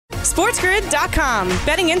SportsGrid.com.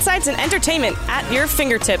 Betting insights and entertainment at your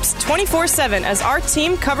fingertips 24/7 as our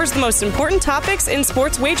team covers the most important topics in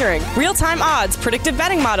sports wagering. Real-time odds, predictive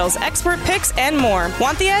betting models, expert picks, and more.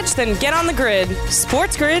 Want the edge? Then get on the grid.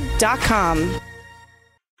 SportsGrid.com.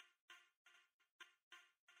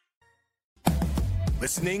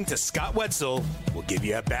 Listening to Scott Wetzel will give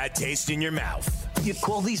you a bad taste in your mouth. You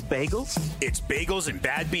call these bagels? It's Bagels and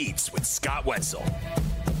Bad Beats with Scott Wetzel.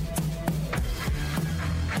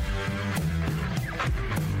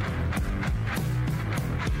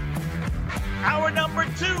 Hour number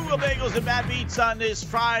 2 of Bagels and Bad Beats on this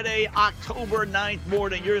Friday, October 9th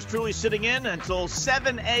morning. Yours truly sitting in until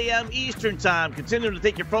 7 a.m. Eastern time. Continuing to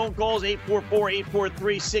take your phone calls,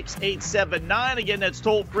 844-843-6879. Again, that's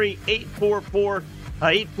toll-free,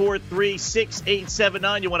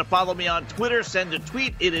 844-843-6879. You want to follow me on Twitter, send a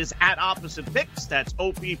tweet. It is at Opposite Picks. That's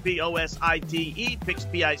OPPOSITE, Picks,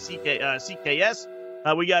 P-I-C-K-S.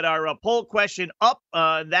 We got our poll question up.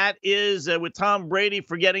 That is with Tom Brady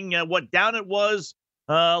forgetting what down it was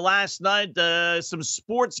last night. Some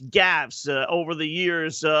sports gaffes over the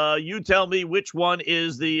years. You tell me which one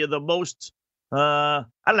is the most, I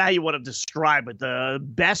don't know how you want to describe it, the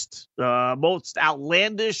best, most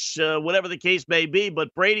outlandish, whatever the case may be.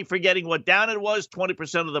 But Brady forgetting what down it was,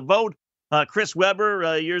 20% of the vote. Chris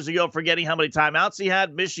Webber, years ago, forgetting how many timeouts he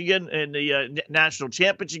had. Michigan in the national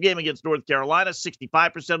championship game against North Carolina,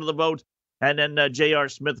 65% of the vote. And then J.R.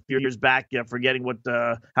 Smith a few years back, forgetting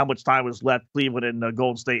how much time was left. Cleveland and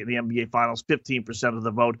Golden State in the NBA Finals, 15% of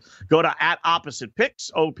the vote. Go to at Opposite Picks,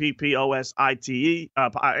 OPPOSITE,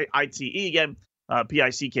 ITE again.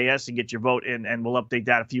 PICKS, and get your vote in, and we'll update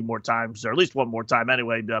that a few more times, or at least one more time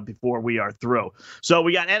anyway, before we are through. So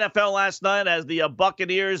we got NFL last night as the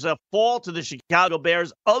Buccaneers fall to the Chicago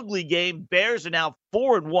Bears. Ugly game. Bears are now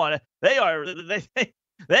 4-1. They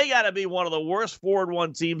got to be one of the worst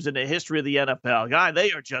 4-1 teams in the history of the NFL. God,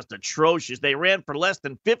 they are just atrocious. They ran for less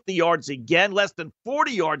than 50 yards again, less than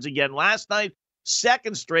 40 yards again last night.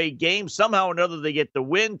 Second straight game. Somehow or another, they get the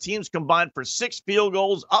win. Teams combined for 6 field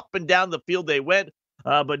goals. Up and down the field they went,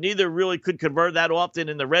 but neither really could convert that often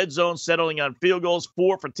in the red zone, settling on field goals,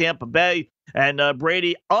 4 for Tampa Bay. And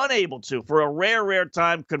Brady unable to, for a rare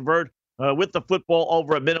time, convert with the football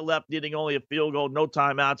over a minute left, needing only a field goal, no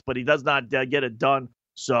timeouts, but he does not get it done.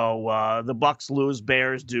 So the Bucs lose,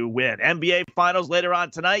 Bears do win. NBA Finals later on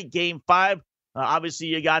tonight, Game 5. Obviously,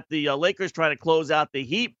 you got the Lakers trying to close out the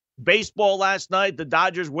Heat. Baseball last night, the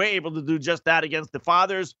Dodgers were able to do just that against the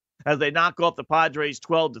Fathers as they knock off the Padres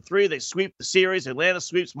 12-3. They sweep the series. Atlanta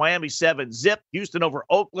sweeps Miami 7-0. Houston over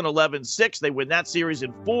Oakland 11-6. They win that series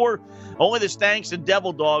in 4. Only the Stanks and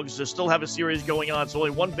Devil Dogs still have a series going on. So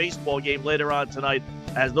only one baseball game later on tonight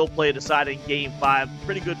as they'll play a deciding Game 5.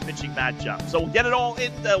 Pretty good pitching matchup. So we'll get it all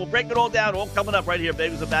in. We'll break it all down. All coming up right here.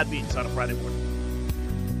 Bagels and Bad Beats on a Friday morning.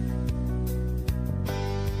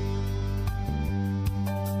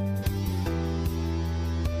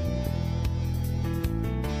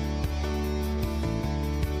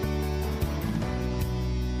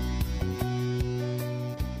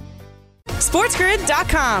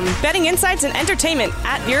 SportsGrid.com. Betting insights and entertainment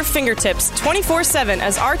at your fingertips 24/7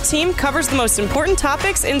 as our team covers the most important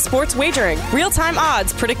topics in sports wagering. Real-time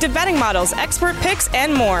odds, predictive betting models, expert picks,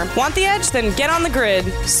 and more. Want the edge? Then get on the grid.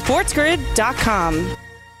 SportsGrid.com.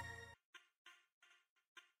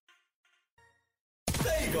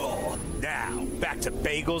 Bagel. Now, back to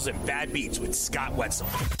Bagels and Bad Beats with Scott Wetzel.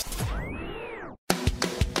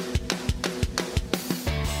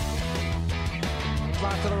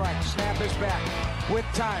 To the right, snap is back with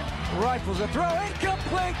time, rifles a throw,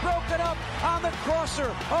 incomplete, broken up on the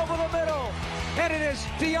crosser over the middle, and it is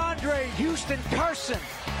DeAndre Houston Carson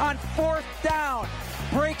on 4th down,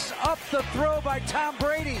 breaks up the throw by Tom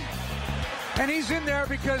Brady, and he's in there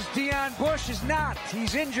because Deion Bush is not.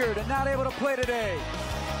 He's injured and not able to play today.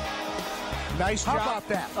 Nice job How about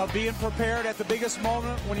that? Of being prepared at the biggest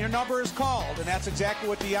moment when your number is called, and that's exactly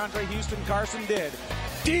what DeAndre Houston Carson did.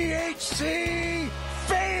 DHC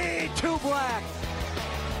fade to black.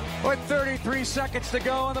 With 33 seconds to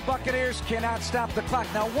go, and the Buccaneers cannot stop the clock.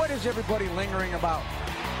 Now, what is everybody lingering about?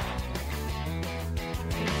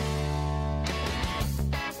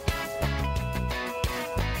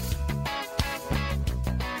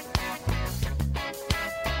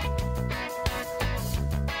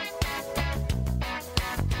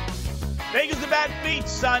 Vegas and Bad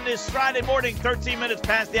Beats on this Friday morning, 13 minutes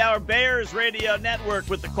past the hour. Bears Radio Network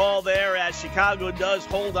with the call there as Chicago does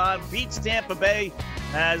hold on, beats Tampa Bay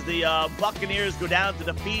as the Buccaneers go down to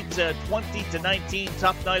defeat 20-19.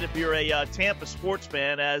 Tough night if you're a Tampa sports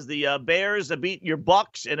fan, as the Bears beat your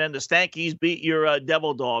Bucks and then the Stankies beat your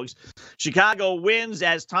Devil Dogs. Chicago wins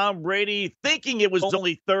as Tom Brady, thinking it was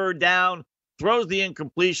only third down, throws the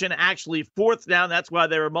incompletion, actually fourth down. That's why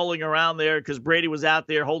they were mulling around there, because Brady was out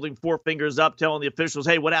there holding four fingers up, telling the officials,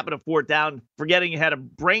 hey, what happened to fourth down? Forgetting he had a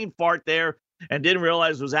brain fart there and didn't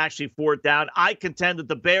realize it was actually fourth down. I contend that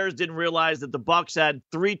the Bears didn't realize that the Bucs had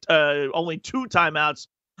only two timeouts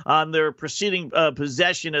on their preceding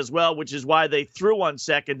possession as well, which is why they threw on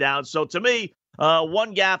second down. So to me,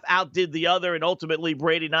 one gaffe outdid the other, and ultimately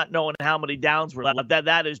Brady not knowing how many downs were left.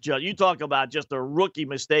 That is just, you talk about just a rookie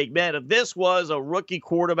mistake. Man, if this was a rookie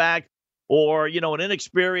quarterback or, an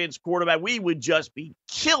inexperienced quarterback, we would just be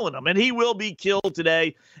killing him, and he will be killed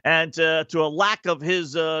today. And to a lack of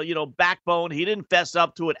his, backbone, he didn't fess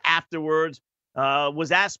up to it afterwards.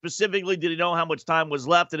 Was asked specifically, did he know how much time was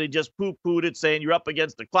left? And he just poo-pooed it, saying, you're up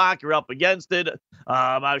against the clock, you're up against it.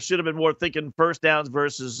 I should have been more thinking first downs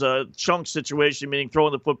versus chunk situation, meaning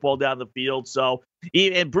throwing the football down the field. So,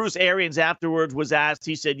 and Bruce Arians afterwards was asked,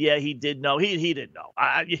 he said, yeah, he did know. He didn't know.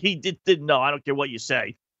 He didn't know. I don't care what you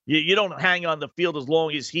say. You don't hang on the field as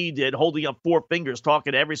long as he did, holding up four fingers,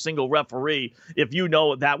 talking to every single referee if you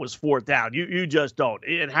know that was fourth down. You just don't.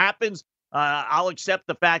 It happens. I'll accept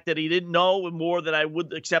the fact that he didn't know more than I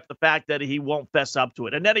would accept the fact that he won't fess up to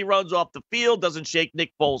it. And then he runs off the field, doesn't shake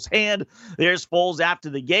Nick Foles' hand. There's Foles after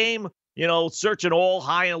the game, searching all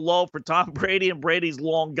high and low for Tom Brady, and Brady's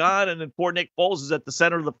long gone. And then poor Nick Foles is at the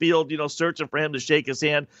center of the field, searching for him to shake his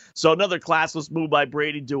hand. So another classless move by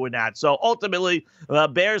Brady doing that. So ultimately,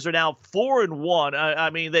 Bears are now 4-1. I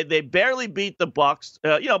mean, they barely beat the Bucs,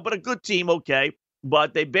 but a good team, okay.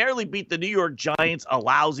 But they barely beat the New York Giants, a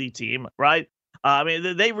lousy team, right? I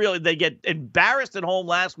mean, they get embarrassed at home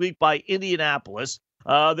last week by Indianapolis.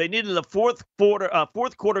 They needed a fourth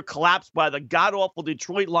quarter collapse by the god-awful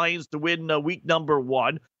Detroit Lions to win week number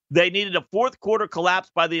 1. They needed a fourth quarter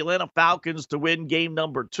collapse by the Atlanta Falcons to win game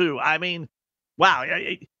number 2. I mean, wow,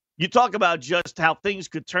 you talk about just how things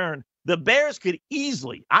could turn. The Bears could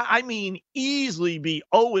easily be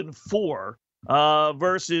 0-4.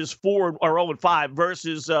 Versus 4 or 0-5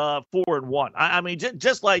 versus 4-1. I mean,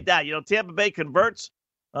 just like that. Tampa Bay converts.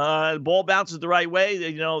 Ball bounces the right way.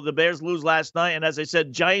 The Bears lose last night, and as I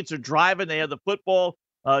said, Giants are driving. They have the football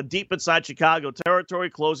deep inside Chicago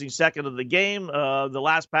territory, closing second of the game. The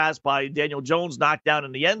last pass by Daniel Jones knocked down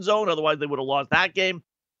in the end zone. Otherwise, they would have lost that game.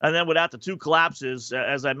 And then without the two collapses,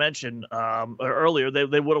 as I mentioned earlier,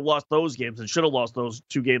 they would have lost those games and should have lost those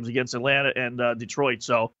two games against Atlanta and Detroit.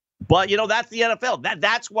 So. But, that's the NFL.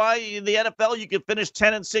 That's why in the NFL you can finish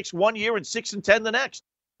 10-6 one year and 6-10 the next,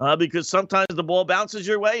 because sometimes the ball bounces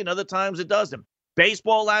your way and other times it doesn't.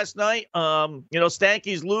 Baseball last night,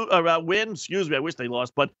 Stankies win. Excuse me, I wish they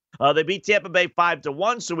lost, but they beat Tampa Bay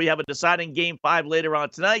 5-1, so we have a deciding Game 5 later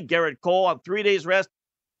on tonight. Garrett Cole on 3 days rest.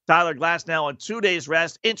 Tyler Glasnow on 2 days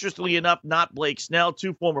rest. Interestingly enough, not Blake Snell,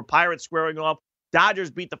 two former Pirates squaring off.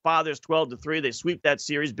 Dodgers beat the Fathers 12-3. They sweep that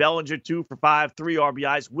series. Bellinger 2 for 5, 3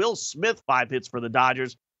 RBIs. Will Smith 5 hits for the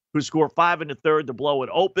Dodgers, who score 5 in the third to blow it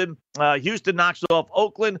open. Houston knocks off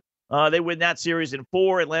Oakland. They win that series in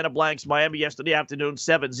 4. Atlanta blanks Miami yesterday afternoon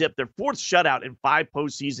 7-0. Their fourth shutout in 5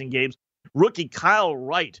 postseason games. Rookie Kyle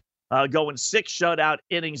Wright going 6 shutout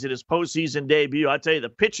innings in his postseason debut. I tell you, the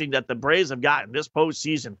pitching that the Braves have gotten this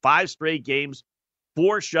postseason, 5 straight games,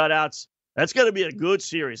 4 shutouts. That's going to be a good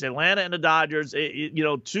series. Atlanta and the Dodgers,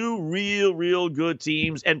 two real good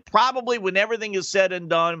teams. And probably when everything is said and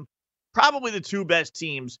done, probably the 2 best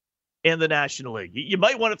teams in the National League. You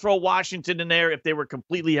might want to throw Washington in there if they were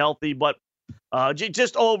completely healthy. But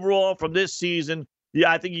just overall from this season,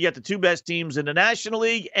 I think you get the 2 best teams in the National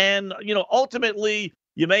League. And, ultimately,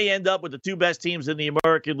 you may end up with the 2 best teams in the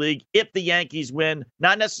American League if the Yankees win.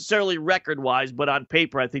 Not necessarily record-wise, but on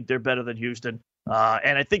paper, I think they're better than Houston.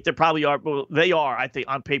 And I think they probably are. Well, they are, I think,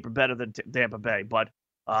 on paper better than Tampa Bay. But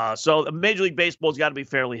so Major League Baseball's got to be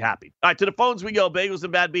fairly happy. All right, to the phones we go. Bagels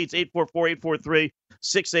and Bad Beats,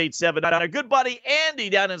 844-843-6879. Our good buddy Andy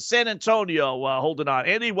down in San Antonio holding on.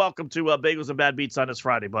 Andy, welcome to Bagels and Bad Beats on this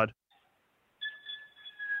Friday, bud.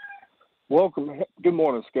 Welcome. Good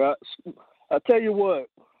morning, Scott. I tell you what,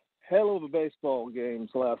 hell of a baseball games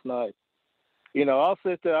last night. I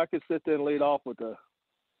could sit there and lead off with the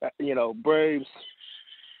Braves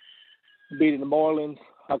beating the Marlins.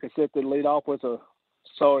 I could sit there and lead off with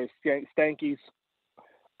Stankies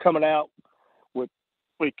coming out with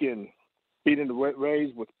freaking beating the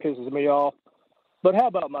Rays, which pisses me off. But how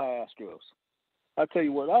about my Astros? I tell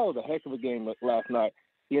you what, that was a heck of a game last night.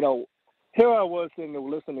 You know, here I was sitting there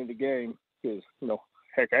listening to the game because, you know,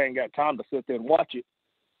 heck, I ain't got time to sit there and watch it.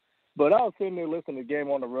 But I was sitting there listening to the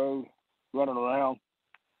game on the road, running around.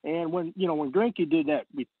 And when Greinke did that,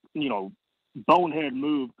 you know, bonehead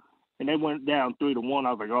move, and they went down 3-1,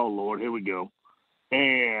 I was like, oh, Lord, here we go.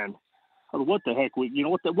 And what the heck?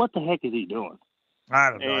 What the heck is he doing? I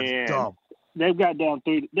don't know. It's dumb. They got down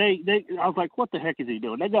 3. I was like, what the heck is he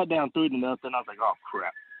doing? They got down 3-0. I was like, oh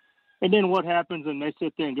crap. And then what happens? And they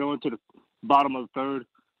sit there and go into the bottom of the third.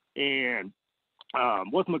 And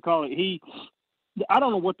whatchamacallit? I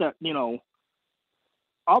don't know what that. You know,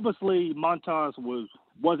 obviously Montas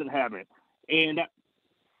wasn't having it, and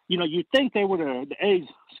you know, you'd think they would have. The A's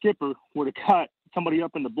skipper would have cut somebody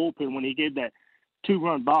up in the bullpen when he gave that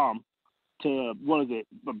 2-run bomb to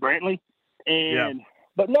Brantley, and. Yeah.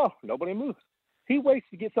 But no, nobody moves. He waits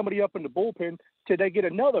to get somebody up in the bullpen till they get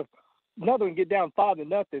another and get down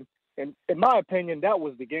 5-0. And in my opinion, that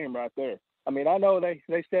was the game right there. I mean, I know they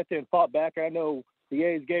sat there and fought back. I know the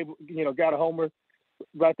A's got a homer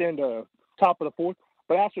right there in the top of the fourth.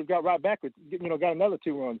 But Astros got right back with, got another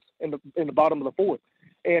 2 runs in the bottom of the fourth.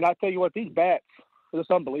 And I tell you what, these bats are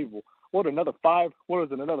just unbelievable. Another 5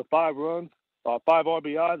 runs, 5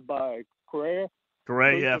 RBIs by Correa.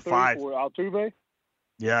 Correa, 5 for Altuve.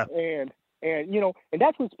 Yeah, and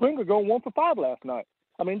that's with Springer going 1 for 5 last night.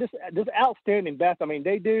 I mean, this outstanding bat. I mean,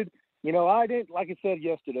 they did. You know, I didn't, like I said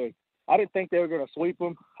yesterday, I didn't think they were going to sweep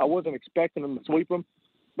them. I wasn't expecting them to sweep them.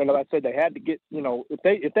 But like I said, they had to get. You know, if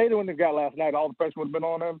they wouldn't have got last night, all the pressure would have been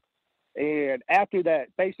on them. And after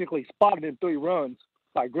that, basically spotted in 3 runs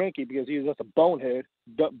by Greinke because he was just a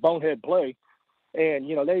bonehead play. And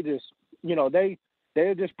you know, they just,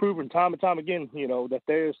 they're just proving time and time again, that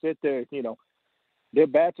they're sit there, their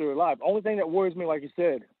bats are alive. Only thing that worries me, like you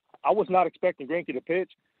said, I was not expecting Greinke to pitch.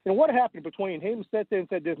 And what happened between him sat there and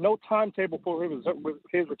said there's no timetable for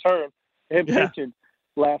his return, him pitching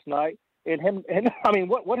last night, and him. And I mean,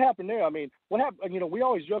 what happened there? I mean, what happened? We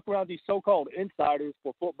always joke around these so-called insiders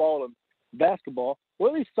for football and basketball.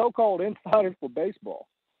 What are these so-called insiders for baseball?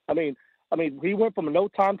 I mean, he went from a no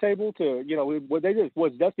timetable to what they did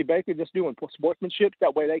was Dusty Baker just doing sportsmanship.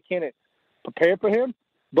 That way they can't prepare for him,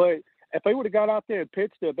 but. If they would have got out there and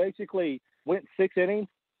pitched basically went 6 innings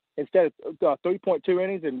instead of 3.2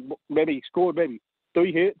 innings and maybe scored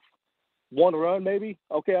 3 hits, 1 run maybe.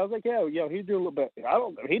 Okay, I was like, yeah, he did a little bit.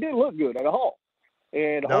 He didn't look good at all.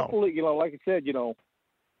 And hopefully, like I said,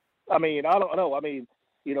 I mean, I don't know. I mean,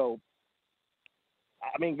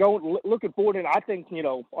 looking forward, and I think,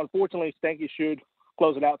 unfortunately, Stanky should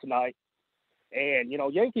close it out tonight. And,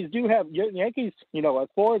 Yankees, as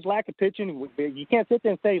far as lack of pitching, you can't sit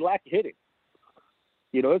there and say lack of hitting.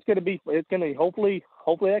 It's going to hopefully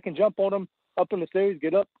I can jump on them up in the series,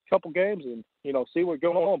 get up a couple games and, see what's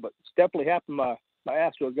going on. But it's definitely happened my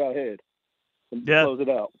Astros got ahead and close it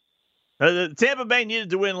out. Tampa Bay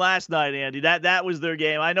needed to win last night, Andy. That was their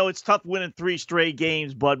game. I know it's tough winning 3 straight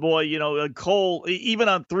games, but boy, Cole, even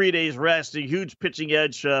on 3 days rest, a huge pitching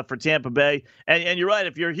edge for Tampa Bay. And you're right.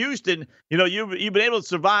 If you're Houston, you've been able to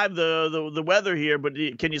survive the weather here, but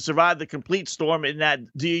can you survive the complete storm? In that,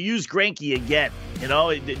 do you use Greinke again?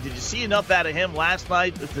 Did you see enough out of him last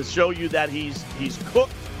night to show you that he's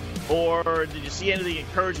cooked? Or did you see anything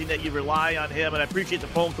encouraging that you rely on him? And I appreciate the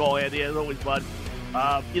phone call, Andy, as always, bud.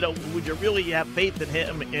 Would you really have faith in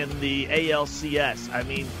him in the ALCS? I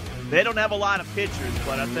mean, they don't have a lot of pitchers,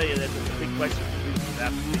 but I'll tell you that's a big question for you to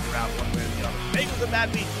have to figure out one way or the other. Bengals and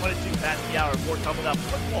Mad Beat, 22 past the hour. More coming up.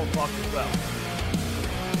 Football talk as well.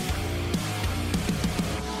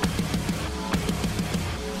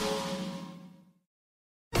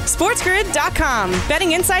 SportsGrid.com.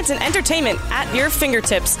 Betting insights and entertainment at your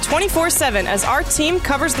fingertips 24/7 as our team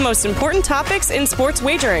covers the most important topics in sports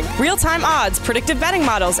wagering. Real-time odds, predictive betting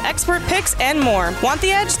models, expert picks, and more. Want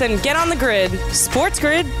the edge? Then get on the grid.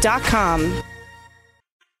 SportsGrid.com.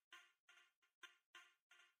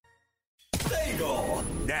 Bagel.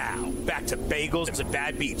 Now, back to Bagels and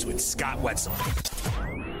Bad Beats with Scott Wetzel.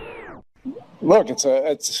 Look,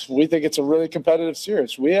 we think it's a really competitive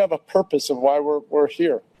series. We have a purpose of why we're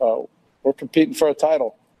here. We're competing for a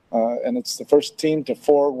title, and it's the first team to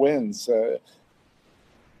 4 wins. There's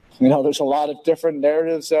a lot of different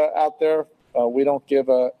narratives out there. We don't give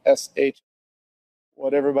a SH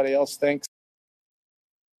what everybody else thinks.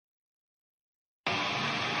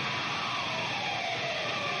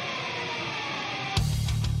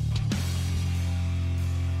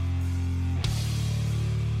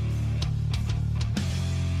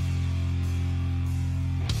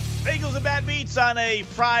 Bagels and Bad Beats on a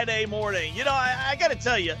Friday morning. You know, I got to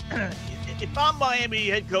tell you, if I'm Miami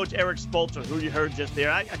head coach Eric Spoelstra, who you heard just there,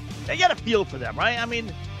 I got a feel for them, right? I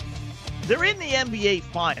mean, they're in the NBA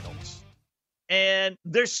Finals, and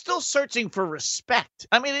they're still searching for respect.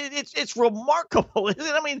 I mean, it's remarkable, isn't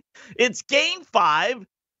it? I mean, it's Game 5.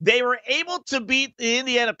 They were able to beat the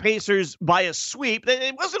Indiana Pacers by a sweep.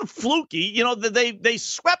 It wasn't fluky. You know, they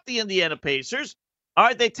swept the Indiana Pacers. All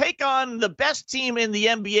right, they take on the best team in the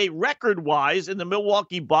NBA record-wise in the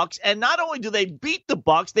Milwaukee Bucks, and not only do they beat the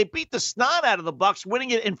Bucks, they beat the snot out of the Bucks,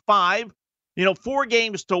 winning it in 5,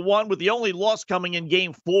 4-1, with the only loss coming in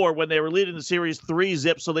Game 4 when they were leading the series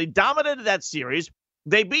 3-0. So they dominated that series.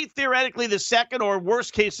 They beat, theoretically, the second or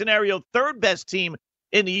worst-case scenario, third-best team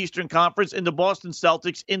in the Eastern Conference in the Boston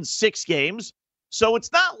Celtics in 6 games. So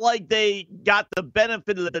it's not like they got the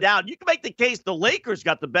benefit of the doubt. You can make the case the Lakers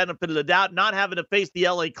got the benefit of the doubt, not having to face the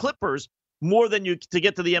LA Clippers more than you to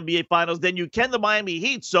get to the NBA Finals than you can the Miami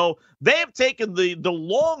Heat. So they have taken the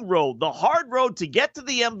long road, the hard road to get to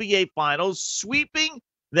the NBA Finals, sweeping,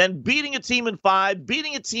 then beating a team in 5,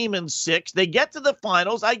 beating a team in 6. They get to the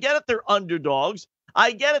Finals. I get it, they're underdogs.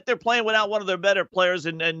 I get it, they're playing without one of their better players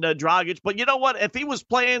in Dragic. But you know what? If he was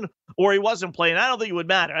playing or he wasn't playing, I don't think it would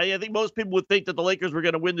matter. I think most people would think that the Lakers were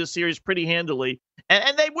going to win this series pretty handily.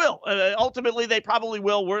 And they will. Ultimately, they probably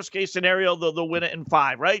will. Worst case scenario, they'll win it in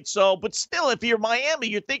 5, right? So, but still, if you're Miami,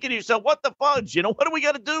 you're thinking to yourself, what the fudge? You know, what are we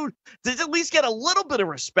going to do to at least get a little bit of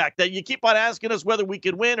respect? That you keep on asking us whether we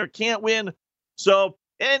can win or can't win. So,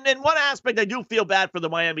 and in one aspect, I do feel bad for the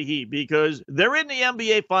Miami Heat because they're in the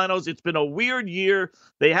NBA Finals. It's been a weird year.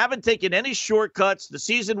 They haven't taken any shortcuts. The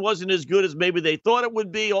season wasn't as good as maybe they thought it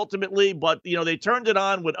would be ultimately, but, they turned it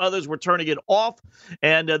on when others were turning it off,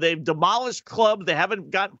 and they've demolished clubs. They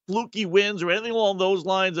haven't gotten fluky wins or anything along those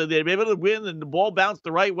lines. They've been able to win, and the ball bounced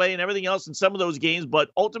the right way and everything else in some of those games,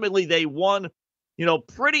 but ultimately they won,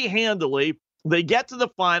 pretty handily. They get to the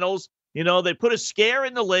Finals. They put a scare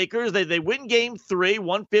in the Lakers. They win Game 3,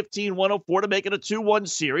 115-104 to make it a 2-1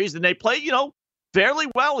 series. And they play, fairly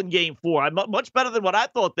well in Game 4. Much better than what I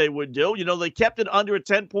thought they would do. They kept it under a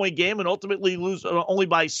 10-point game and ultimately lose only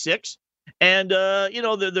by 6. And,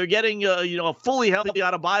 they're getting, a fully healthy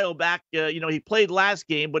Adebayo back. He played last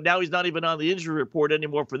game, but now he's not even on the injury report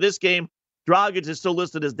anymore for this game. Dragic is still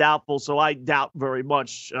listed as doubtful, so I doubt very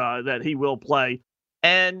much that he will play.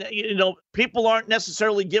 And, people aren't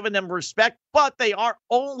necessarily giving them respect, but they are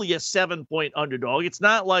only a 7-point underdog. It's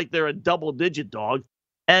not like they're a double-digit dog.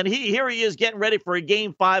 And here he is getting ready for a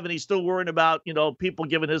Game 5, and he's still worrying about, people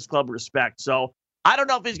giving his club respect. So I don't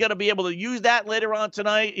know if he's going to be able to use that later on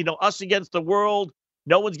tonight. us against the world.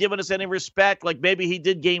 No one's giving us any respect. Like maybe he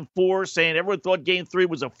did Game 4, saying everyone thought Game 3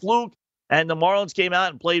 was a fluke, and the Marlins came out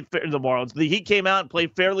and played the Heat came out and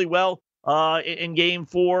played fairly well in Game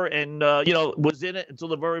 4 and, was in it until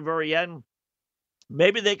the very, very end.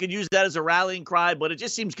 Maybe they could use that as a rallying cry, but it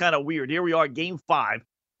just seems kind of weird. Here we are, Game 5,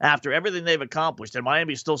 after everything they've accomplished, and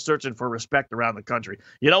Miami's still searching for respect around the country.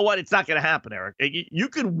 You know what? It's not going to happen, Eric. You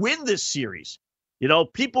could win this series.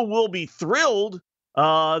 People will be thrilled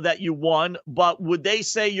that you won, but would they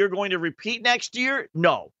say you're going to repeat next year?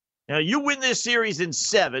 No. You win this series in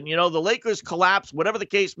 7. The Lakers collapse, whatever the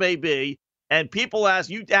case may be. And people ask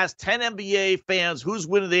 10 NBA fans who's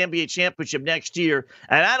winning the NBA championship next year,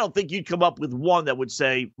 and I don't think you'd come up with one that would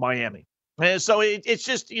say Miami. And so it's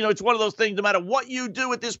just, it's one of those things, no matter what you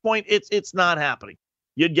do at this point, it's not happening.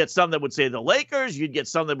 You'd get some that would say the Lakers, you'd get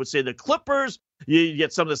some that would say the Clippers, you'd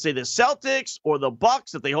get some that say the Celtics or the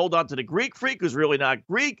Bucks if they hold on to the Greek freak who's really not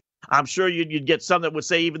Greek. I'm sure you'd get some that would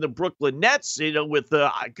say even the Brooklyn Nets, with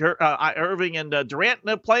Irving and Durant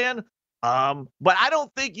playing. But I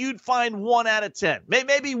don't think you'd find 1 out of 10.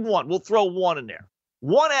 Maybe 1. We'll throw 1 in there.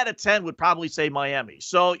 1 out of 10 would probably say Miami.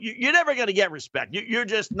 So you're never going to get respect. You're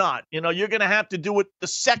just not. You're going to have to do it the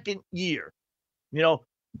second year.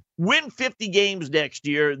 Win 50 games next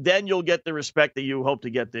year, then you'll get the respect that you hope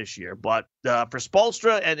to get this year. But for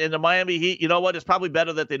Spoelstra and the Miami Heat, you know what? It's probably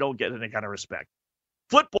better that they don't get any kind of respect.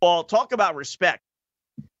 Football, talk about respect.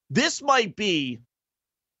 This might be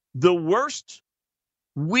the worst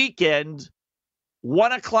weekend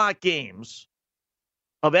 1:00 games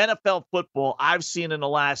of NFL football I've seen in the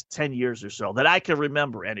last 10 years or so that I can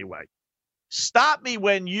remember anyway. Stop me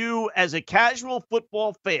when you, as a casual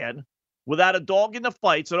football fan, without a dog in the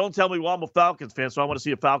fight, so don't tell me, well, I'm a Falcons fan, so I want to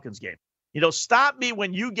see a Falcons game. Stop me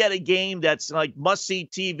when you get a game that's like must-see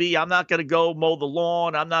TV. I'm not going to go mow the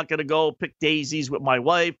lawn. I'm not going to go pick daisies with my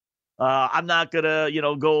wife. I'm not going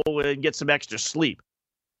to, go and get some extra sleep.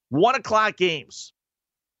 1:00 games.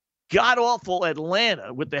 God-awful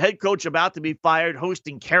Atlanta with the head coach about to be fired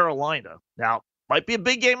hosting Carolina. Now, Might be a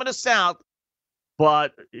big game in the South,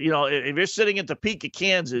 but, if you're sitting in Topeka,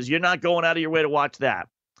 Kansas, you're not going out of your way to watch that.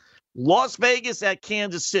 Las Vegas at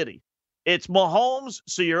Kansas City. It's Mahomes,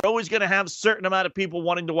 so you're always going to have a certain amount of people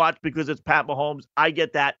wanting to watch because it's Pat Mahomes. I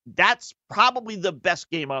get that. That's probably the best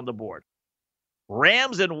game on the board.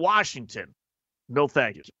 Rams and Washington. No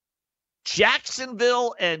thank you.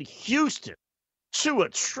 Jacksonville and Houston. Two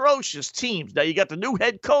atrocious teams. Now, you got the new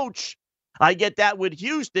head coach. I get that with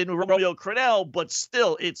Houston, Romeo Crennel, but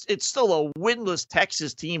still, it's still a winless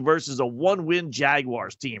Texas team versus a one-win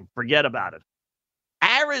Jaguars team. Forget about it.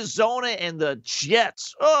 Arizona and the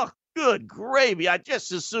Jets. Oh, good gravy. I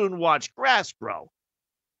just as soon watch grass grow.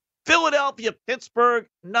 Philadelphia, Pittsburgh,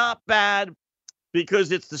 not bad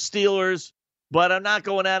because it's the Steelers, but I'm not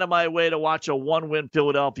going out of my way to watch a one-win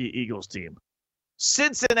Philadelphia Eagles team.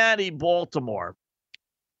 Cincinnati, Baltimore.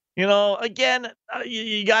 Again,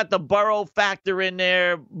 you got the Burrow factor in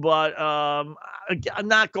there, but I'm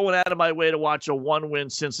not going out of my way to watch a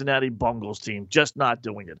one-win Cincinnati Bengals team. Just not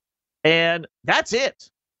doing it. And that's it.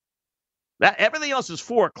 Everything else is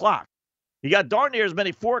 4 o'clock. You got darn near as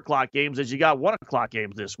many 4 o'clock games as you got 1 o'clock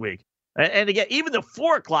games this week. And again, even the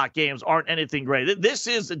 4 o'clock games aren't anything great. This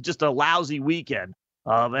is just a lousy weekend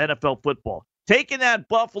of NFL football. Taking that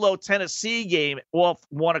Buffalo-Tennessee game off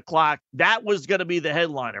 1 o'clock, that was going to be the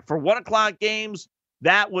headliner. For 1 o'clock games,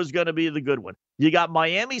 that was going to be the good one. You got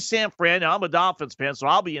Miami-San Fran. Now, I'm a Dolphins fan, so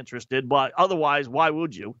I'll be interested. But otherwise, why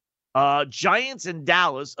would you? Giants and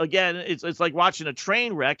Dallas. Again, it's like watching a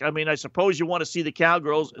train wreck. I mean, I suppose you want to see the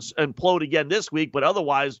Cowgirls implode again this week, but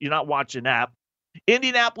otherwise, you're not watching that.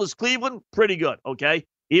 Indianapolis, Cleveland, pretty good, okay?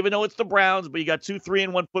 Even though it's the Browns, but you got 2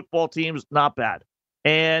 3-1 football teams, not bad.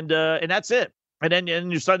 And that's it. And then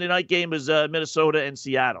your Sunday night game is Minnesota and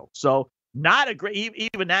Seattle. So not a great,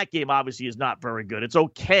 even that game obviously is not very good. It's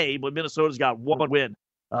okay, but Minnesota's got 1 win.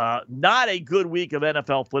 Not a good week of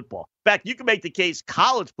NFL football. In fact, you can make the case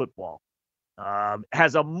college football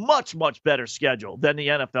has a much, much better schedule than the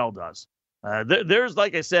NFL does. There's,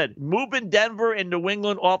 like I said, moving Denver and New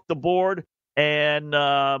England off the board. And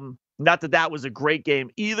not that was a great game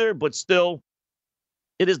either, but still,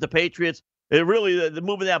 it is the Patriots. It really, the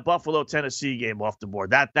moving that Buffalo-Tennessee game off the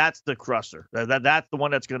board, that's the crusher. That's the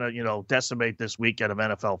one that's going to, decimate this weekend of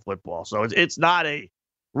NFL football. So it's not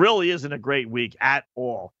really isn't a great week at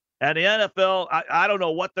all. And the NFL, I don't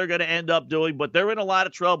know what they're going to end up doing, but they're in a lot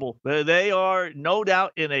of trouble. They are no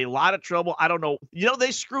doubt in a lot of trouble. I don't know.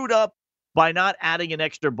 They screwed up by not adding an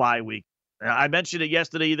extra bye week. I mentioned it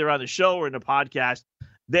yesterday, either on the show or in the podcast.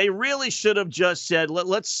 They really should have just said,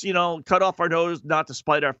 let's, cut off our nose, not to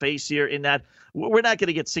spite our face here in that we're not going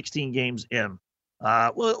to get 16 games in.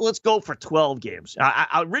 Let's go for 12 games.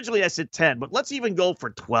 Originally I said 10, but let's even go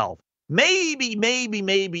for 12. Maybe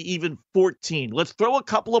even 14. Let's throw a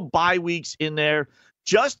couple of bye weeks in there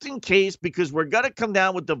just in case, because we're going to come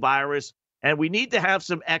down with the virus and we need to have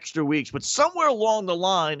some extra weeks. But somewhere along the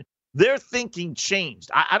line, their thinking changed.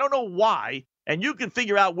 I don't know why, and you can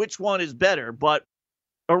figure out which one is better, but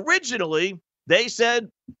originally they said,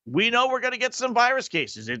 we know we're going to get some virus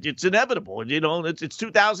cases. It's inevitable. It's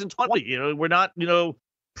 2020. We're not,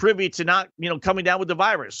 privy to not, coming down with the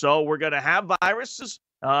virus. So we're going to have viruses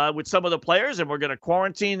with some of the players, and we're going to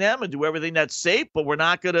quarantine them and do everything that's safe, but we're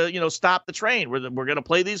not going to, stop the train. We're going to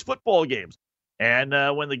play these football games. And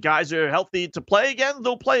when the guys are healthy to play again,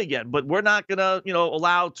 they'll play again. But we're not going to,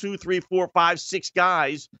 allow 2, 3, 4, 5, 6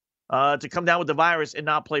 guys to come down with the virus and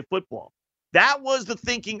not play football. That was the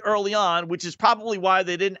thinking early on, which is probably why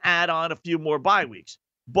they didn't add on a few more bye weeks.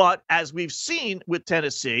 But as we've seen with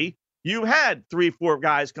Tennessee, you had 3, 4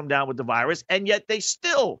 guys come down with the virus, and yet they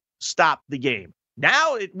still stopped the game.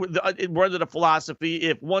 Now we're under the philosophy,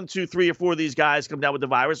 if 1, 2, 3, or 4 of these guys come down with the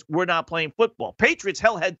virus, we're not playing football. Patriots,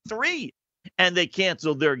 had 3, and they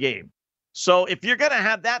canceled their game. So if you're going to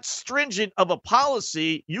have that stringent of a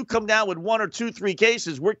policy, you come down with 1 or 2, 3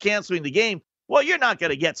 cases, we're canceling the game. Well, you're not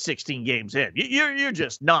going to get 16 games in. You're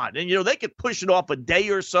just not. And, they could push it off a day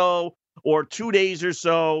or so or 2 days or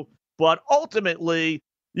so. But ultimately,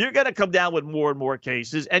 you're going to come down with more and more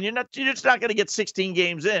cases, and you're just not going to get 16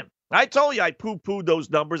 games in. I told you I poo-pooed those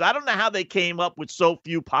numbers. I don't know how they came up with so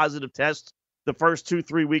few positive tests the first 2,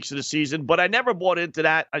 3 weeks of the season, but I never bought into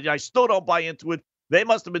that. I still don't buy into it. They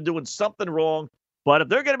must have been doing something wrong. But if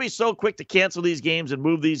they're going to be so quick to cancel these games and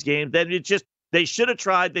move these games, then they should have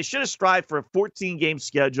tried. They should have strived for a 14-game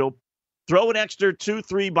schedule. Throw an extra 2,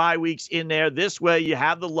 3 bye weeks in there. This way you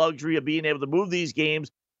have the luxury of being able to move these games,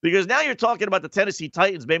 because now you're talking about the Tennessee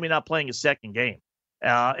Titans maybe not playing a second game.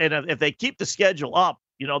 And if they keep the schedule up,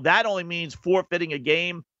 that only means forfeiting a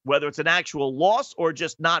game, whether it's an actual loss or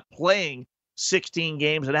just not playing 16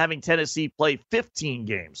 games and having Tennessee play 15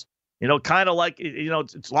 games. Kind of like,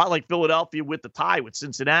 it's a lot like Philadelphia with the tie with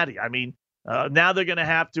Cincinnati. I mean, now they're going to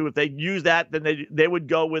have to, if they use that, then they would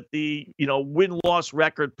go with the, win-loss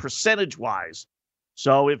record percentage-wise.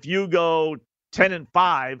 So if you go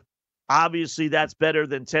 10-5, obviously that's better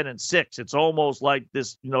than 10-6. It's almost like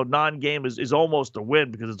this, non-game is almost a win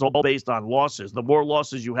because it's all based on losses. The more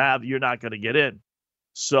losses you have, you're not going to get in.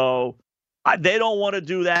 So they don't want to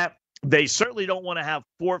do that. They certainly don't want to have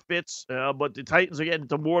forfeits, but the Titans are getting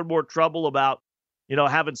into more and more trouble about,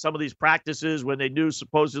 having some of these practices when they knew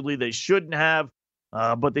supposedly they shouldn't have,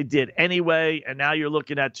 but they did anyway, and now you're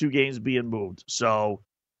looking at 2 games being moved. So,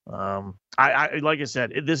 I like I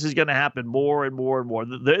said, this is going to happen more and more and more.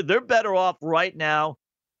 They're better off right now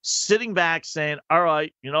sitting back saying, all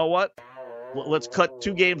right, you know what? Let's cut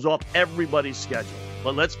 2 games off everybody's schedule.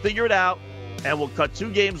 But let's figure it out, and we'll cut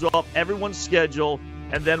 2 games off everyone's schedule,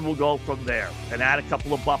 and then we'll go from there and add a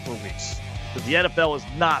couple of buffer weeks. But the NFL is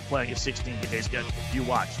not playing a 16-game schedule. You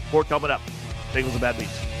watch. More coming up. Bengals and Bad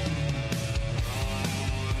Beats.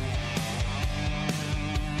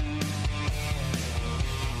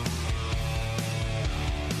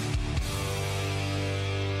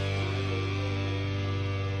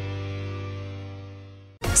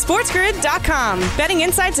 SportsGrid.com. Betting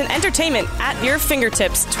insights and entertainment at your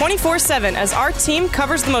fingertips 24/7 as our team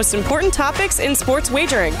covers the most important topics in sports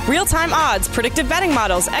wagering. Real-time odds, predictive betting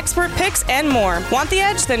models, expert picks, and more. Want the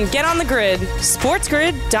edge? Then get on the grid.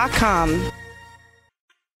 SportsGrid.com.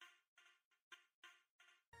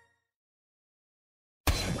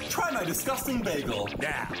 Try my disgusting bagel.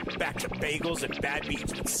 Now, back to Bagels and Bad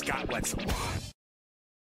Beats with Scott Wetzel.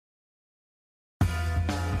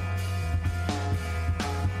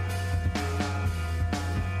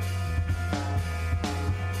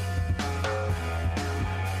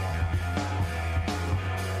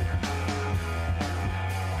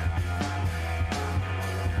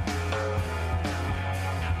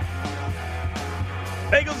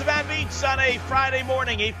 Bagels and Bad Beats on a Friday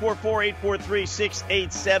morning,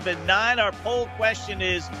 844-843-6879. Our poll question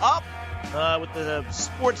is up with the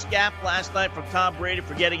sports gap last night from Tom Brady,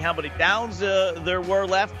 forgetting how many downs there were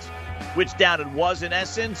left, which down it was in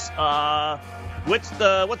essence. What's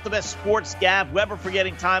the best sports gap? Weber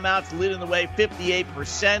forgetting timeouts, leading the way,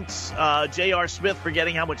 58%. J.R. Smith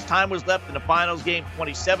forgetting how much time was left in the finals game,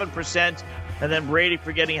 27%. And then Brady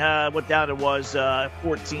forgetting what down it was,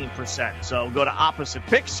 14%. So go to opposite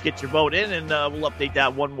picks, get your vote in, and we'll update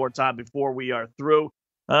that one more time before we are through.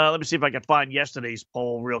 Let me see if I can find yesterday's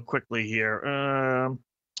poll real quickly here.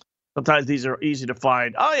 Sometimes these are easy to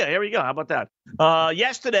find. Oh, yeah, here we go. How about that?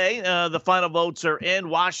 Yesterday, the final votes are in.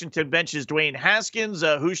 Washington benches Dwayne Haskins.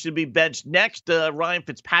 Who should be benched next? Ryan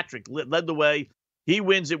Fitzpatrick led the way. He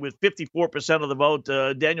wins it with 54% of the vote.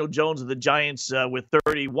 Daniel Jones of the Giants with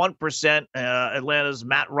 31%. Atlanta's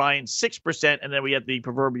Matt Ryan, 6%. And then we have the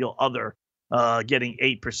proverbial other getting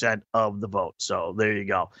 8% of the vote. So there you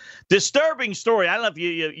go. Disturbing story. I don't know if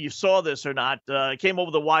you saw this or not. It came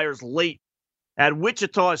over the wires late at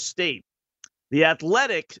Wichita State. The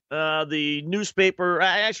Athletic, the newspaper,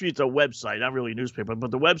 actually it's a website, not really a newspaper,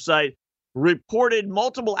 but the website reported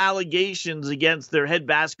multiple allegations against their head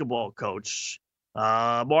basketball coach,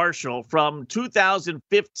 Marshall, from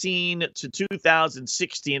 2015 to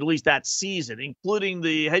 2016, at least that season, including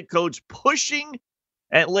the head coach pushing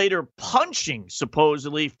and later punching,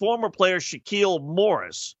 supposedly, former player Shaquille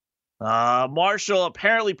Morris. Marshall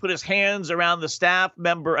apparently put his hands around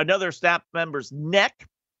another staff member's neck,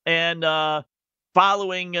 and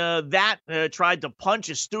following that, tried to punch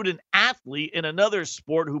a student athlete in another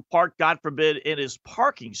sport who parked, God forbid, in his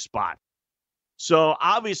parking spot. So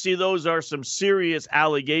obviously those are some serious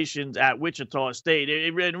allegations at Wichita State.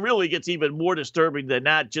 It really gets even more disturbing than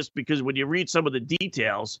that, just because when you read some of the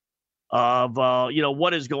details of,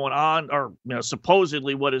 what is going on, or,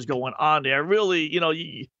 supposedly what is going on there,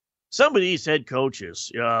 really, some of these head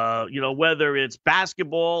coaches, whether it's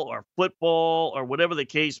basketball or football or whatever the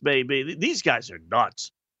case may be, these guys are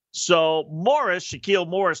nuts. So Shaquille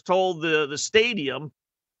Morris told the stadium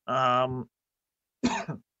that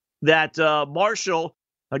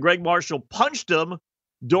Greg Marshall punched him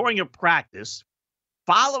during a practice.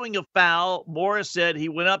 Following a foul, Morris said he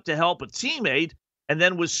went up to help a teammate and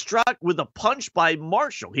then was struck with a punch by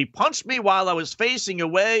Marshall. He punched me while I was facing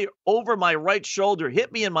away over my right shoulder,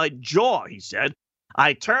 hit me in my jaw, he said.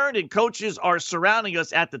 I turned and coaches are surrounding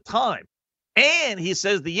us at the time. And he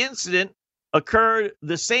says the incident occurred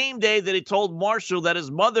the same day that he told Marshall that his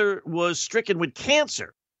mother was stricken with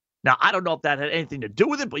cancer. Now, I don't know if that had anything to do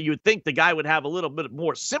with it, but you would think the guy would have a little bit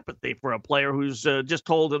more sympathy for a player who's just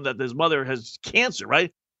told him that his mother has cancer,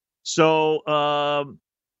 right? So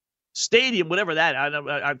Stadium, whatever that,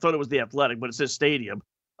 I thought it was The Athletic, but it says Stadium.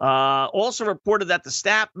 Also reported that the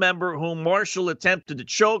staff member whom Marshall attempted to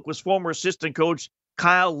choke was former assistant coach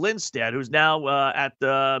Kyle Lindstedt, who's now at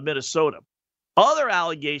Minnesota. Other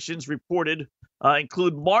allegations reported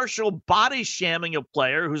include Marshall body shamming a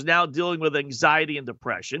player who's now dealing with anxiety and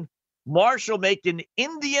depression, Marshall making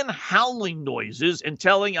Indian howling noises and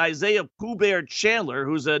telling Isaiah Pooh Bear Chandler,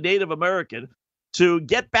 who's a Native American, to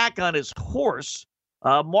get back on his horse.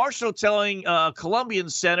 Marshall telling Columbian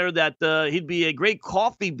Center that he'd be a great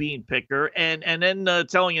coffee bean picker, and then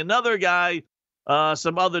telling another guy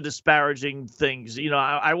some other disparaging things.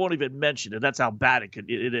 I won't even mention it. That's how bad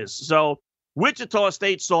it is. So Wichita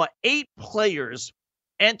State saw 8 players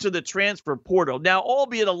enter the transfer portal. Now,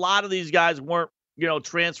 albeit a lot of these guys weren't,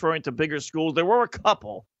 transferring to bigger schools. There were a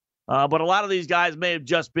couple, but a lot of these guys may have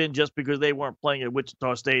just been just because they weren't playing at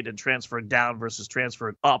Wichita State and transferred down versus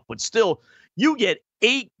transferred up. But still, you get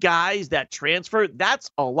 8 guys that transferred.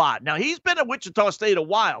 That's a lot. Now, he's been at Wichita State a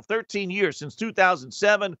while, 13 years, since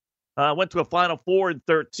 2007. Went to a Final Four in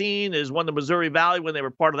 2013, has won the Missouri Valley when they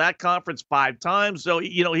were part of that conference 5 times. So,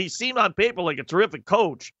 he seemed on paper like a terrific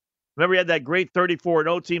coach. Remember, he had that great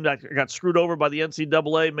 34-0 team that got screwed over by the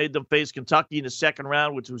NCAA, made them face Kentucky in the second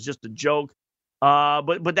round, which was just a joke.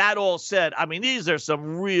 But that all said, these are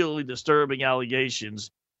some really disturbing allegations.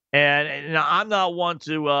 And I'm not one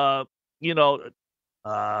to,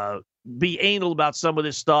 be anal about some of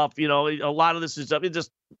this stuff. A lot of this is stuff. It just,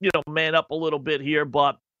 man up a little bit here.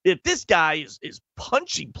 But if this guy is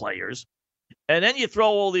punching players, and then you throw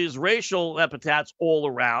all these racial epithets all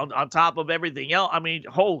around on top of everything else,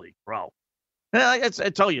 holy bro. I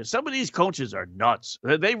tell you, some of these coaches are nuts.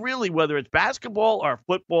 They really, whether it's basketball or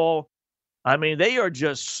football, they are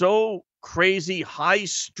just so crazy,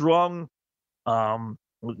 high-strung.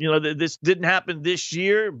 This didn't happen this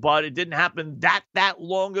year, but it didn't happen that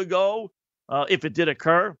long ago, if it did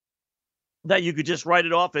occur, that you could just write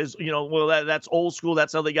it off as, that's old school.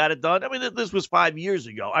 That's how they got it done. This was 5 years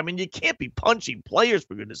ago. You can't be punching players,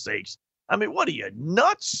 for goodness sakes. What are you,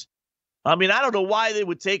 nuts? I don't know why they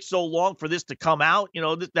would take so long for this to come out.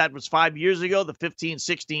 That was 5 years ago, the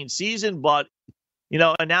 15-16 season. But,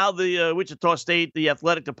 and now the Wichita State, the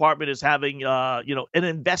athletic department is having, an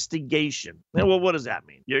investigation. Well, what does that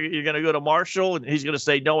mean? You're going to go to Marshall and he's going to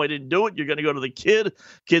say, no, I didn't do it. You're going to go to the kid.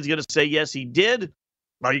 Kid's going to say, yes, he did.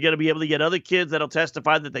 Are you going to be able to get other kids that'll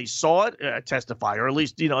testify that they saw it? Or at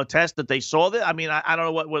least, attest that they saw it? I don't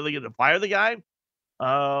know whether they're going to fire the guy.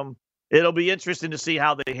 It'll be interesting to see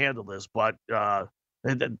how they handle this, but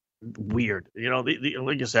weird.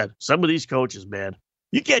 Like I said, some of these coaches, man,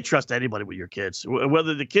 you can't trust anybody with your kids,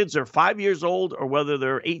 whether the kids are 5 years old or whether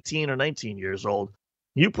they're 18 or 19 years old.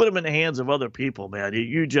 You put them in the hands of other people, man.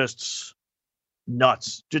 You just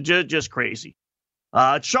nuts, just crazy.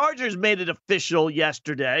 Chargers made it official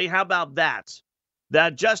yesterday. How about that?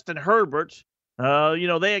 That Justin Herbert,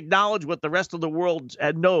 they acknowledge what the rest of the world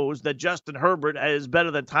knows, that Justin Herbert is better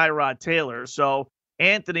than Tyrod Taylor. So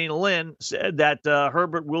Anthony Lynn said that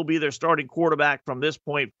Herbert will be their starting quarterback from this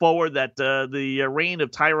point forward, that the reign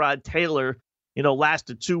of Tyrod Taylor,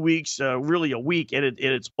 lasted 2 weeks, really a week, and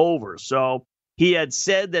it's over. So he had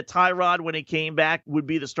said that Tyrod, when he came back, would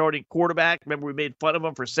be the starting quarterback. Remember, we made fun of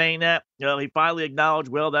him for saying that. He finally acknowledged,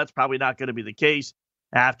 well, that's probably not going to be the case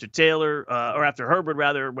after after Herbert,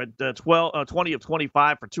 rather, went 20 of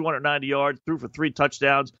 25 for 290 yards, threw for 3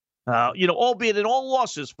 touchdowns. Albeit in all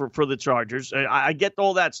losses for the Chargers. I get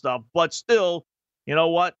all that stuff, but still, you know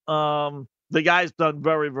what? The guy's done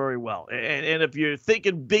very, very well. And if you're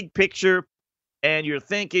thinking big picture, and you're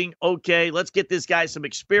thinking, okay, let's get this guy some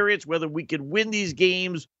experience, whether we can win these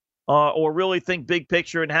games or really think big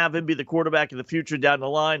picture and have him be the quarterback of the future down the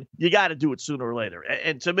line, you got to do it sooner or later.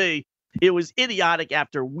 And to me, it was idiotic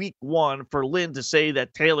after week 1 for Lynn to say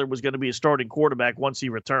that Taylor was going to be a starting quarterback once he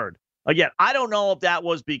returned. Again, I don't know if that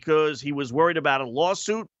was because he was worried about a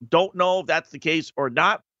lawsuit. Don't know if that's the case or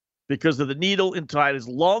not, because of the needle inside his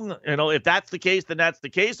lung. If that's the case, then that's the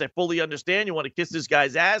case. I fully understand. You want to kiss this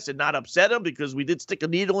guy's ass and not upset him because we did stick a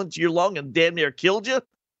needle into your lung and damn near killed you.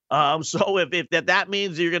 So if that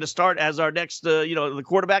means you're going to start as our next, the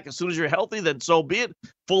quarterback as soon as you're healthy, then so be it.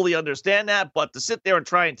 Fully understand that. But to sit there and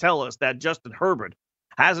try and tell us that Justin Herbert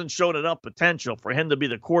hasn't shown enough potential for him to be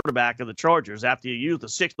the quarterback of the Chargers after you used the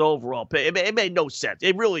 6th overall pick, it made no sense.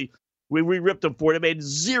 It really... We ripped him for it. It made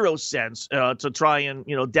 0 sense to try and,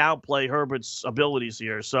 downplay Herbert's abilities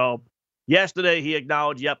here. So yesterday he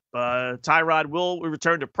acknowledged, Tyrod will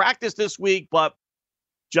return to practice this week, but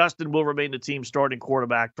Justin will remain the team's starting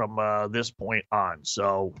quarterback from this point on.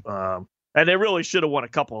 So And they really should have won a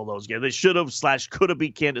couple of those games. They should have / could have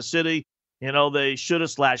beat Kansas City. They should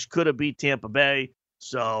have / could have beat Tampa Bay.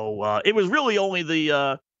 So it was really only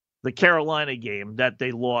the Carolina game that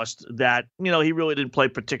they lost that, he really didn't play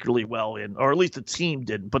particularly well in, or at least the team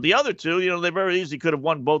didn't. But the other two, they very easily could have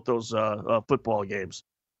won both those football games.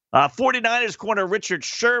 49ers corner Richard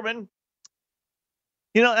Sherman.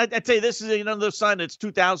 I tell you, this is another sign that it's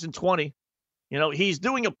 2020. He's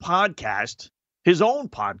doing a podcast, his own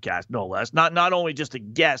podcast, no less, not only just a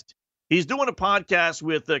guest. He's doing a podcast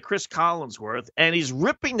with Chris Collinsworth, and he's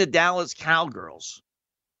ripping the Dallas Cowgirls.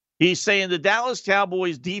 He's saying the Dallas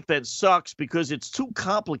Cowboys defense sucks because it's too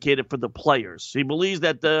complicated for the players. He believes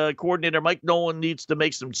that the coordinator, Mike Nolan, needs to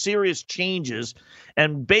make some serious changes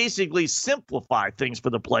and basically simplify things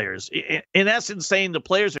for the players. In essence, saying the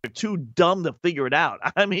players are too dumb to figure it out.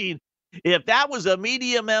 I mean, if that was a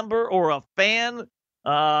media member or a fan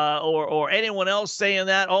or anyone else saying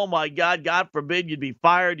that, oh, my God, God forbid you'd be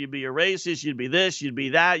fired, you'd be a racist, you'd be this, you'd be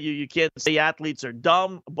that. You can't say athletes are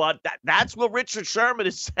dumb. But that's what Richard Sherman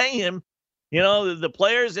is saying. The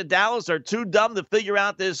players at Dallas are too dumb to figure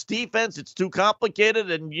out this defense. It's too complicated.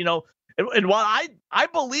 And, and while I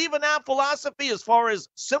believe in that philosophy as far as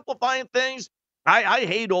simplifying things, I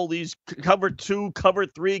hate all these cover 2, cover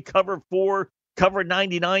 3, cover 4, cover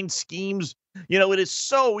 99 schemes. It is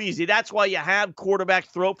so easy. That's why you have quarterback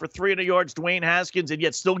throw for 300 yards, Dwayne Haskins, and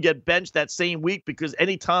yet still get benched that same week because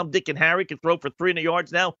any Tom, Dick, and Harry can throw for 300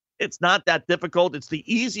 yards now. It's not that difficult. It's the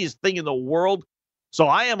easiest thing in the world. So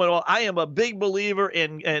I am a big believer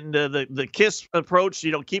in the KISS approach.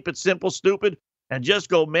 Keep it simple, stupid, and just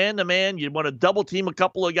go man to man. You want to double team a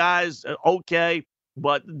couple of guys, okay,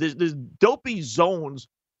 but there's dopey zones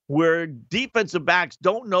where defensive backs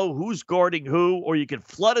don't know who's guarding who, or you can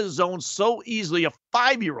flood a zone so easily. A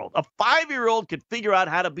 5-year-old could figure out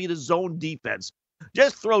how to beat a zone defense.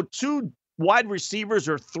 Just throw 2 wide receivers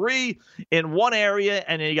or 3 in one area,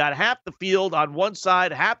 and then you got half the field on one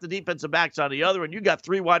side, half the defensive backs on the other, and you got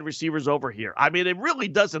 3 wide receivers over here. I mean, it really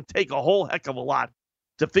doesn't take a whole heck of a lot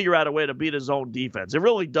to figure out a way to beat a zone defense. It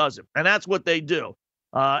really doesn't, and that's what they do.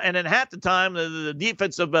 And then half the time, the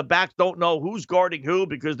defensive backs don't know who's guarding who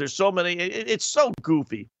because there's so many. It's so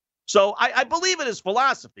goofy. So I believe in his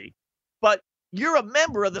philosophy, but you're a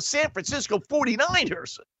member of the San Francisco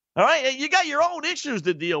 49ers. All right? You got your own issues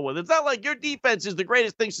to deal with. It's not like your defense is the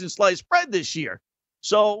greatest thing since sliced bread this year.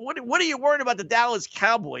 So what are you worried about the Dallas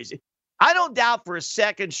Cowboys? I don't doubt for a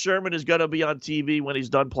second Sherman is going to be on TV when he's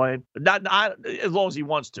done playing. Not as long as he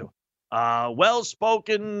wants to.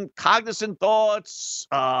 Well-spoken, cognizant thoughts,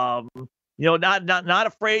 not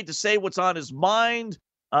afraid to say what's on his mind,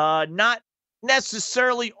 not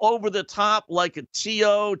necessarily over the top like a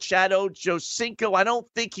T.O., Chad Ochocinco. I don't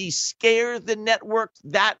think he scares the network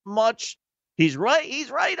that much. He's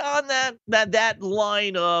right on that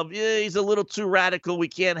line of, he's a little too radical. We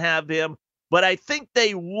can't have him. But I think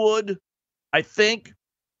they would.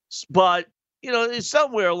 But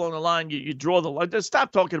somewhere along the line, you draw the line. Just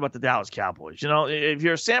stop talking about the Dallas Cowboys. If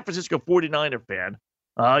you're a San Francisco 49er fan,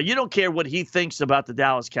 you don't care what he thinks about the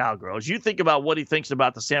Dallas Cowgirls. You think about what he thinks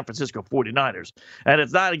about the San Francisco 49ers. And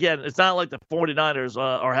it's not like the 49ers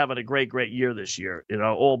are having a great year this year,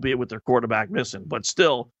 albeit with their quarterback missing. But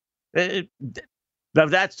still,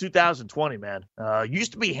 that's 2020, man.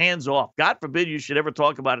 Used to be hands off. God forbid you should ever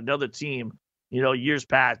talk about another team years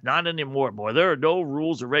past. Not anymore, boy. There are no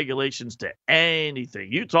rules or regulations to anything.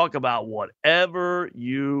 You talk about whatever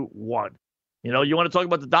you want. You want to talk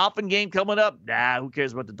about the Dolphin game coming up? Nah, who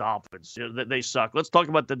cares about the Dolphins? They suck. Let's talk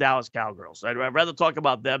about the Dallas Cowgirls. I'd rather talk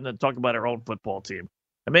about them than talk about our own football team.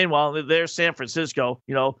 And meanwhile, there's San Francisco,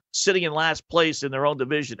 sitting in last place in their own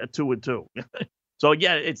division at 2-2. So,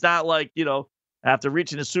 yeah, it's not like, after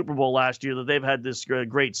reaching the Super Bowl last year that they've had this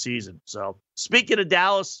great season. So, speaking of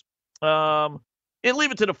Dallas, and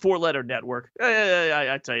leave it to the 4-letter network.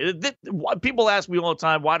 I tell you, people ask me all the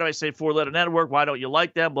time, why do I say 4-letter network? Why don't you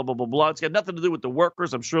like them? Blah, blah, blah, blah. It's got nothing to do with the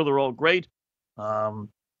workers. I'm sure they're all great.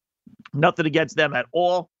 Nothing against them at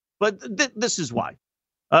all. But this is why.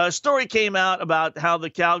 A story came out about how the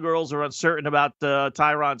Cowgirls are uncertain about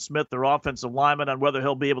Tyron Smith, their offensive lineman, on whether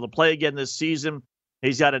he'll be able to play again this season.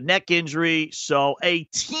 He's got a neck injury. So a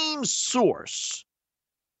team source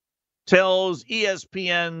tells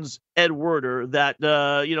ESPN's Ed Werder that,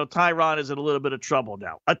 Tyron is in a little bit of trouble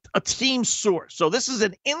now. A team source. So this is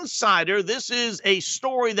an insider. This is a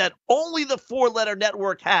story that only the 4-letter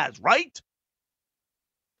network has, right?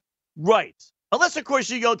 Right. Unless, of course,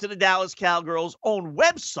 you go to the Dallas Cowgirls' own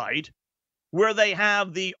website where they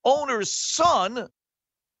have the owner's son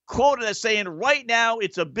quoted as saying, right now,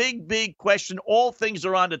 it's a big, big question. All things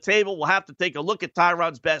are on the table. We'll have to take a look at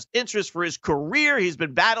Tyrod's best interest for his career. He's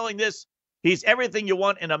been battling this. He's everything you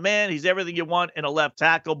want in a man. He's everything you want in a left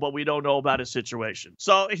tackle, but we don't know about his situation.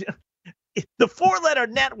 So the four-letter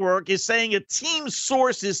network is saying a team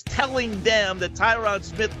source is telling them that Tyron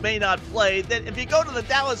Smith may not play. Then if you go to the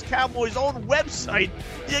Dallas Cowboys' own website,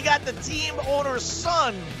 you got the team owner's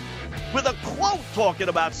son with a quote talking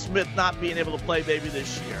about Smith not being able to play maybe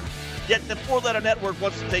this year. Yet the four-letter network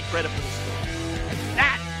wants to take credit for the story.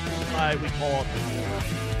 That is why we call it the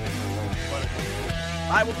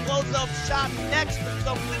I will close up shop next with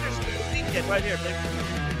some winners for the weekend right here, baby.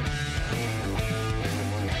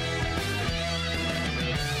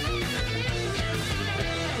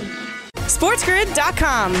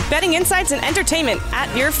 SportsGrid.com. Betting insights and entertainment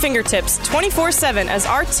at your fingertips 24/7 as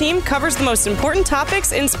our team covers the most important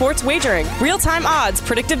topics in sports wagering. Real-time odds,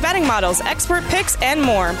 predictive betting models, expert picks, and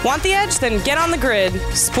more. Want the edge? Then get on the grid.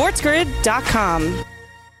 SportsGrid.com.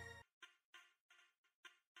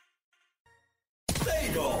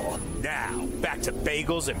 Bagel. Now, back to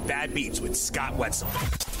Bagels and Bad Beats with Scott Wetzel.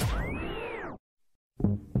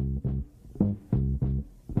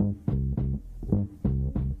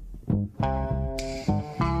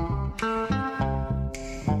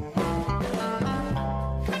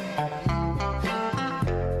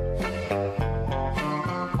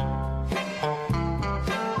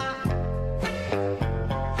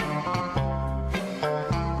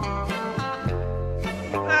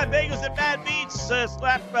 Bagels and Bad Beats.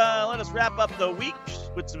 Let us wrap up the week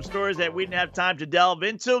with some stories that we didn't have time to delve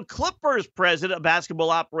into. Clippers president of basketball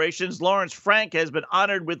operations, Lawrence Frank, has been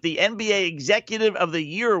honored with the NBA Executive of the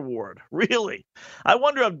Year award. Really? I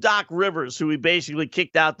wonder if Doc Rivers, who he basically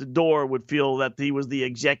kicked out the door, would feel that he was the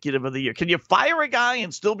Executive of the Year. Can you fire a guy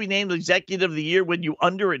and still be named Executive of the Year when you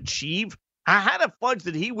underachieve? How the fudge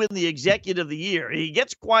did he win the Executive of the Year? He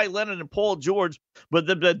gets Kawhi Leonard and Paul George, but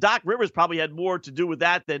the Doc Rivers probably had more to do with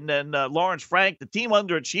that than Lawrence Frank. The team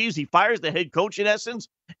underachieves. He fires the head coach in essence,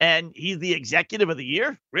 and he's the Executive of the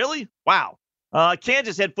Year? Really? Wow.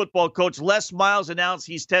 Kansas head football coach Les Miles announced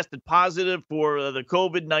he's tested positive for the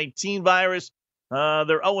COVID-19 virus.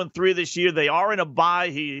 They're 0-3 this year. They are in a bye.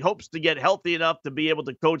 He hopes to get healthy enough to be able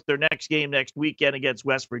to coach their next game next weekend against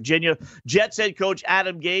West Virginia. Jets head coach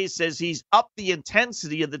Adam Gase says he's upped the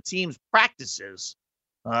intensity of the team's practices,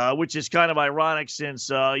 which is kind of ironic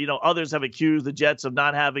since, others have accused the Jets of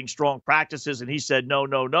not having strong practices, and he said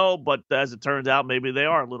no. But as it turns out, maybe they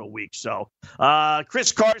are a little weak. So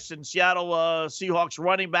Chris Carson, Seattle Seahawks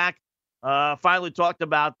running back, finally talked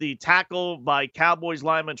about the tackle by Cowboys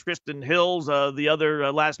lineman Tristan Hills the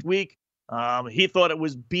other last week. He thought it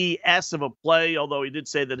was BS of a play, although he did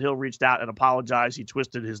say that Hill reached out and apologized. He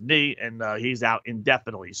twisted his knee, and he's out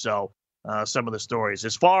indefinitely. So some of the stories.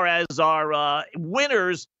 As far as our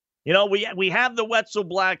winners, we have the Wetzel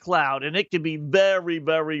Black Cloud, and it can be very,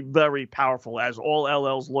 very, very powerful, as all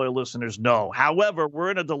LL's loyal listeners know. However,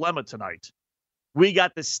 we're in a dilemma tonight. We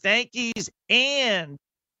got the Stankies and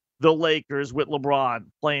the Lakers with LeBron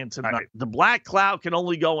playing tonight. The Black Cloud can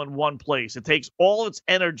only go in one place. It takes all its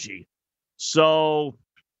energy. So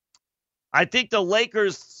I think the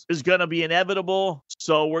Lakers is going to be inevitable.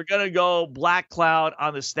 So we're going to go Black Cloud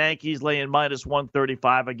on the Stankies laying minus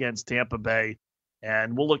 135 against Tampa Bay.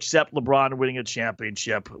 And we'll accept LeBron winning a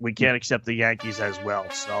championship. We can't accept the Yankees as well.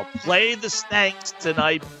 So play the Stanks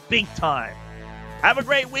tonight big time. Have a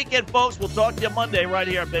great weekend, folks. We'll talk to you Monday right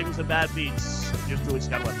here on Bagels and Bad Beats. Here's Julie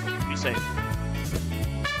Scott Wetzel. Be safe.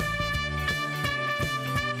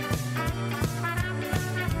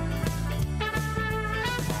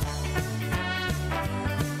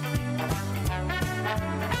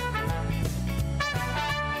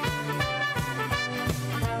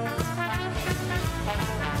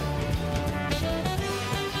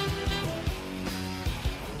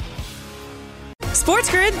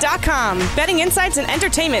 SportsGrid.com. Betting insights and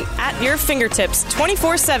entertainment at your fingertips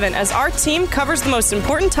 24/7 as our team covers the most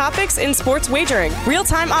important topics in sports wagering.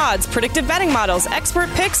 Real-time odds, predictive betting models, expert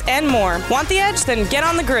picks, and more. Want the edge? Then get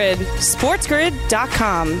on the grid.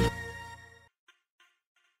 SportsGrid.com.